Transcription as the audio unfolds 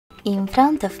In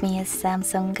front of me is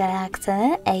Samsung Galaxy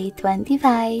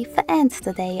A25 and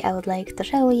today I would like to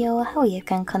show you how you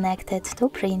can connect it to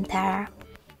printer.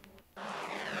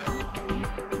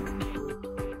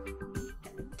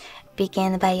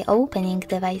 Begin by opening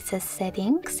device's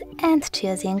settings and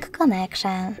choosing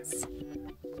connections.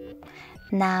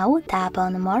 Now tap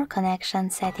on More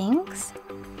Connection Settings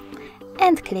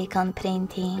and click on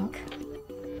Printing.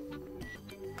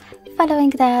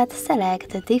 Following that, select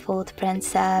the default print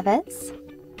service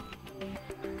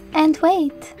and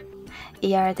wait.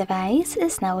 Your device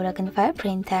is now looking for a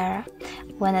printer.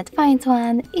 When it finds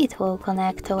one, it will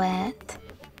connect to it.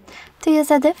 To use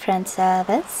a different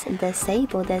service,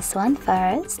 disable this one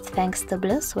first thanks to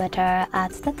blue switcher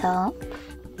at the top.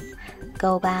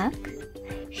 Go back,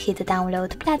 hit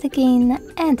download plugin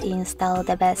and install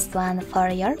the best one for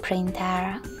your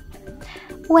printer.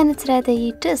 When it's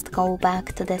ready, just go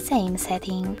back to the same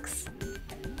settings.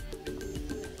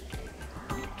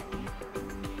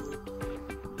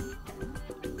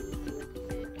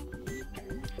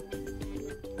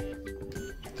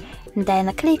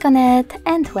 Then click on it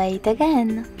and wait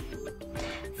again.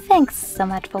 Thanks so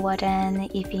much for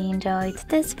watching. If you enjoyed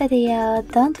this video,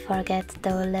 don't forget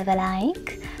to leave a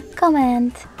like,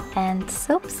 comment and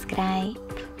subscribe.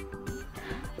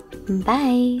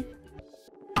 Bye!